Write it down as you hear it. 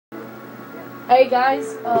Hey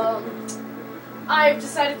guys, I've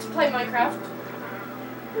decided to play Minecraft.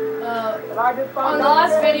 On the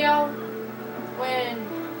last video, when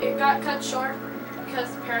it got cut short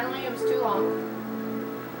because apparently it was too long,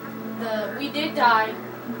 we did die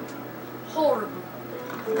horribly.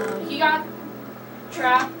 He got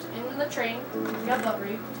trapped in the train, he got butt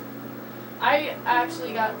raped. I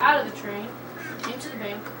actually got out of the train, into the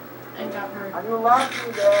bank, and got hurt. And you left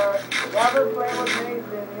me there. Never play with me,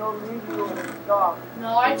 then he'll leave you and stop.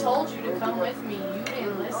 No, I told you to come with me. You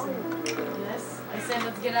didn't listen. Yes, I said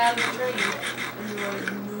let's get out of the train. And you were like,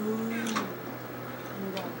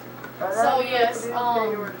 no. So yes,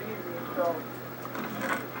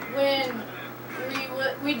 when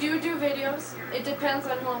we do videos, it depends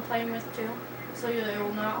on who I'm playing with too. So it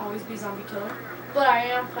will not always be Zombie Killer. But I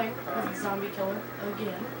am playing with Zombie Killer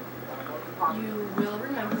again. You will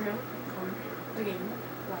remember him from the game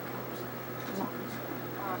Black Ops Zombies.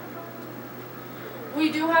 We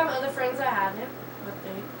do have other friends that have it, but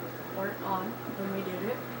they weren't on when we did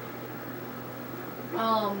it.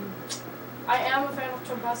 I am a fan of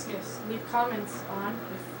Tobuscus. Leave comments on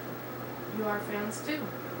if you are fans too.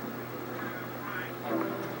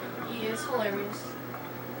 He is hilarious.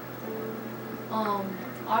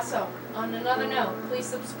 Also, on another note, please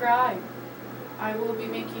subscribe. I will be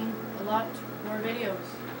making a lot more videos.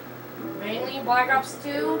 Mainly Black Ops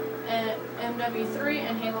 2, and MW3,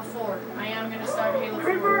 and Halo 4. I am going to start Halo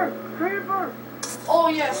 4. Creeper! Oh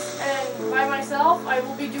yes, and by myself, I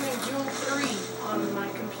will be doing Doom 3 on my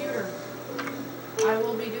computer. I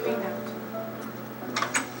will be doing that.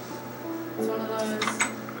 It's one of those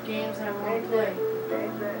games I want to play.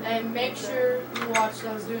 And make sure you watch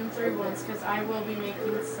those Doom 3 ones, because I will be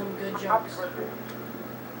making some good jokes.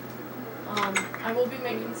 I will be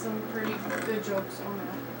making some pretty good jokes on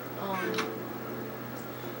that.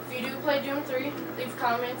 If you do play Doom 3, leave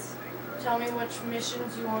comments. Tell me which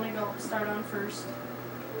missions you want to go start on first.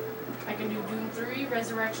 I can do Doom 3,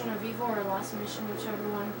 Resurrection of Evil, or Last Mission, whichever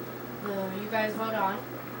one you guys vote on.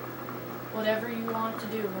 Whatever you want to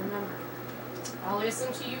do, remember. I'll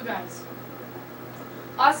listen to you guys.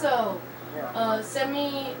 Also,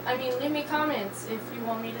 leave me comments if you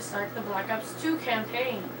want me to start the Black Ops 2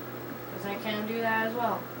 campaign. I can do that as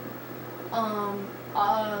well.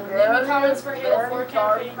 Leave me comments for Halo 4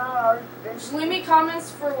 campaign. Just leave me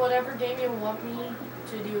comments for whatever game you want me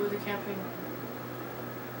to do the campaign.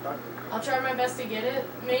 I'll try my best to get it.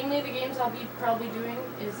 Mainly the games I'll be probably doing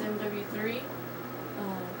is MW3,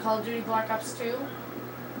 Call of Duty Black Ops 2,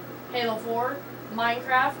 Halo 4,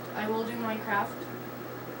 Minecraft. I will do Minecraft.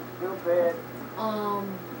 Stupid. I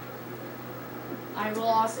will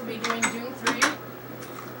also be doing Doom 3.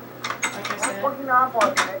 Like I said,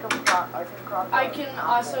 I can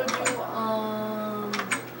also do,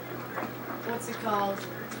 what's it called?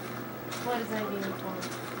 What is that game called?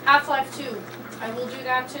 Half-Life 2. I will do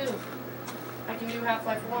that too. I can do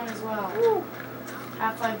Half-Life 1 as well.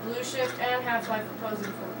 Half-Life Blue Shift and Half-Life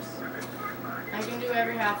Opposing Force. I can do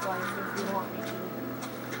every Half-Life if you want me to.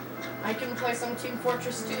 I can play some Team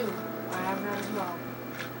Fortress 2. I have that as well.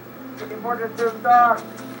 Team Fortress 2 sucks.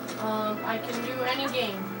 I can do any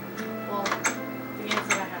game. Well, the games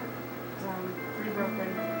that I have, because I'm pretty broke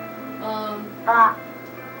right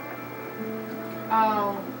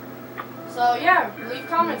now. So yeah, leave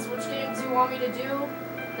comments which games you want me to do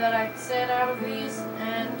that I said out of these,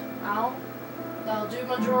 and I'll do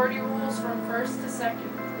majority rules from first to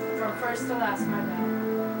second, from first to last, my bad.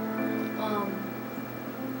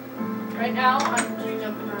 Right now I'm just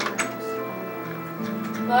jumping around the house.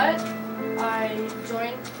 But I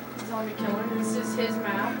joined Zombie Killer. This is his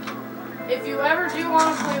map. If you ever do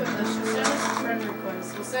want to play with us, just send us a friend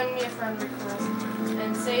request. You'll send me a friend request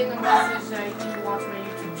and say in the message that you watch my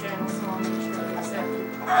YouTube channel, so I'll make sure to accept you.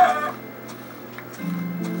 I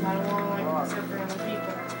don't want to accept random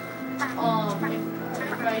people.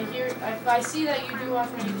 If I see that you do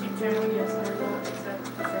watch my YouTube channel, yes, I will accept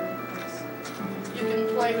the friend request. You can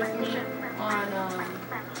play with me on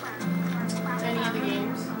any of the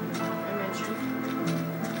games I mentioned.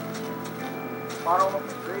 Modern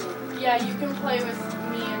Warfare 3. Yeah, you can play with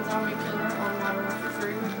me and Zombie Killer on Modern Warfare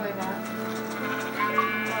 3. We play that.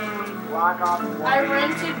 Black Ops 1. I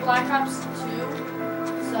rented Black Ops 2,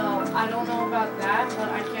 so I don't know about that, but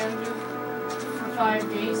I can do for 5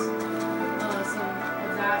 days some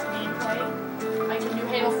of that gameplay. I can do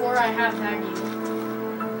Halo 4. I have that game.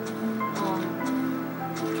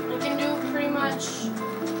 I can do pretty much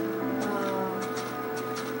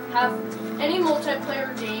have any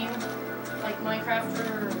multiplayer game. Like Minecraft,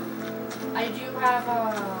 or I do have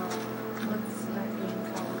what's that game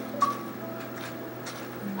called?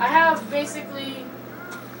 I have basically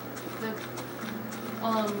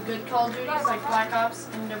good Call of Duties like Black Ops,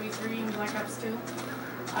 MW3, and Black Ops 2.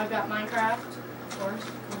 I've got Minecraft, of course,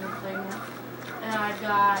 because we're playing that. And I've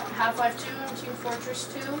got Half-Life 2 and Team Fortress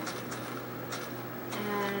 2.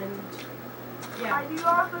 And yeah. I do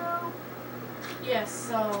also. Yes,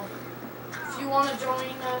 so if you want to join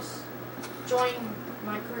us, join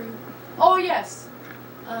my crew. Oh yes,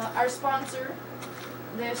 our sponsor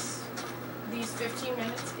these 15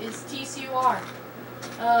 minutes is TCUR.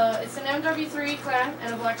 It's an MW3 clan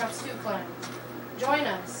and a Black Ops 2 clan. Join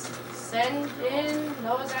us. Send in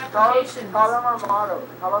those applications. Tell them our motto.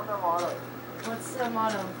 Tell us our motto. What's the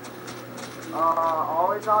motto?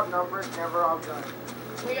 Always outnumbered, never outgunned.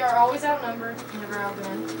 We are always outnumbered, never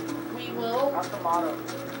outgunned. We will. That's the motto.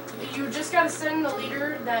 You just gotta send the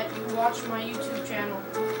leader that you watch my YouTube channel,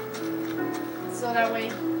 so that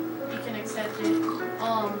way he can accept it.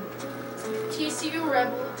 TCU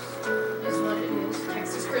Rebels is what it is.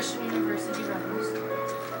 Texas Christian University Rebels.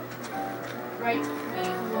 Right?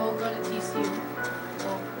 We will go to TCU.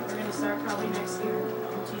 Well, we're gonna start probably next year in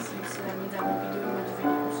TCU, so that means I won't be doing much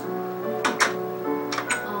videos.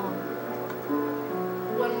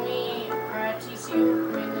 When we are at TCU,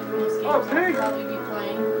 mainly the most games I'll probably be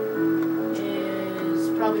playing is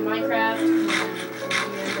probably Minecraft and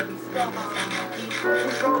MW3. You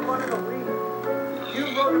wrote one of the leagues. You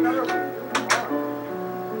wrote another league.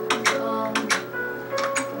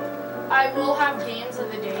 I will have games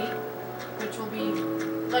of the day, which will be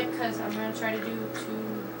like, because I'm going to try to do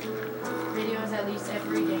 2 videos at least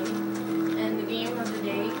every day. And the game of the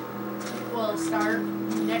day will start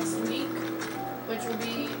next week, which will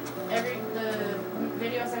be the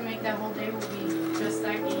videos I make that whole day will be just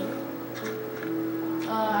that game.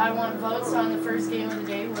 I want votes on the first game of the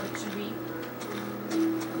day, what it should be.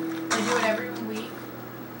 I do it every week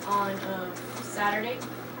on Saturday.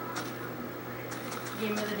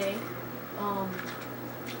 Game of the day.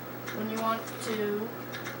 When you want to,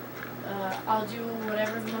 I'll do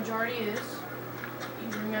whatever the majority is. You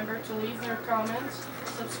remember to leave your comments,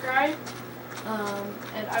 subscribe,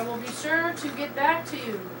 and I will be sure to get back to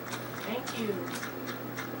you. Thank you.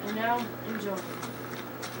 And now, enjoy.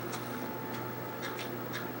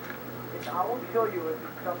 I won't show you if you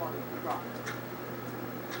come on the spot.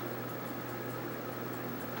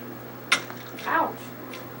 Ouch.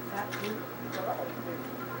 That poop.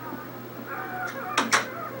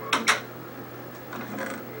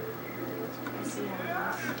 I see how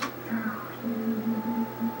it is.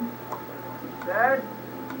 Dad?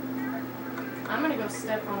 I'm gonna go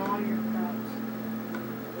step on all your crops.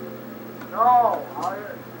 No,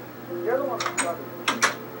 you're the one that started.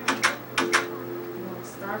 You want to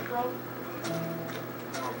start, bro?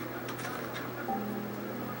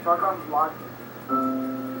 Shotgun's locked.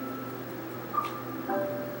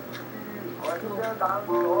 Cool. Down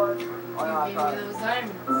the door. You gave me those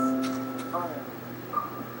diamonds.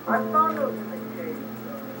 I found those in the cave.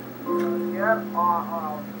 Yep, I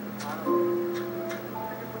don't know.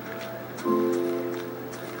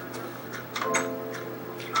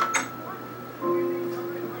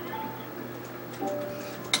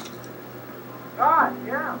 God,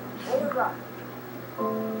 yeah. What was that?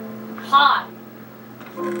 Hi.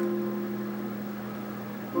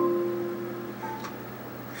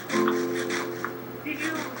 Did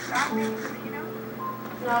you stop me, Christina?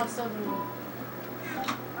 No, I'm still doing it.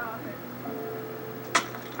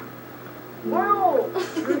 Whoa!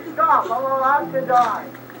 You stop. I'm allowed to die.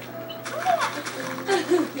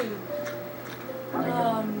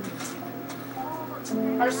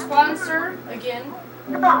 Our sponsor, again,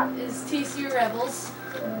 God. is TCU Rebels.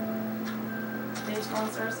 They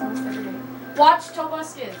sponsor us almost every day. Watch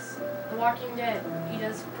Tobuscus, The Walking Dead. He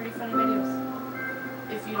does pretty funny videos.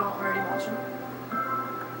 If you don't already watch him.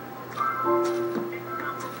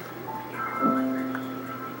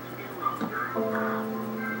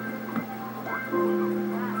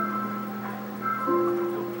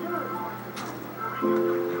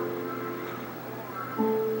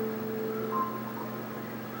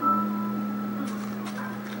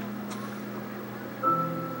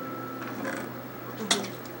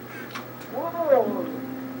 Whoa!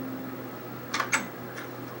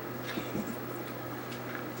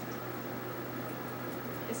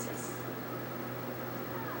 Yes, yes.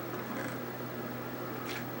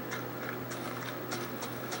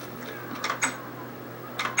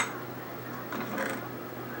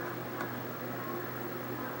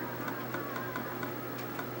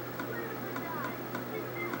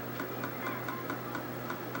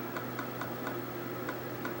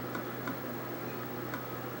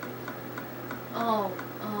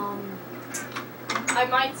 I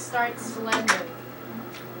might start Slender.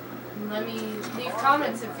 Let me leave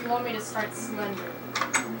comments if you want me to start Slender.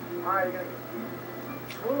 Alright, you're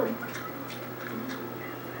gonna...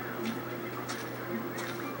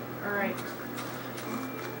 Alright.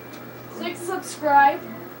 6 subscribe,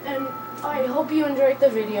 and I hope you enjoyed the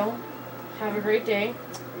video. Have a great day.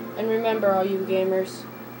 And remember, all you gamers,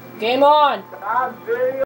 game on! Video.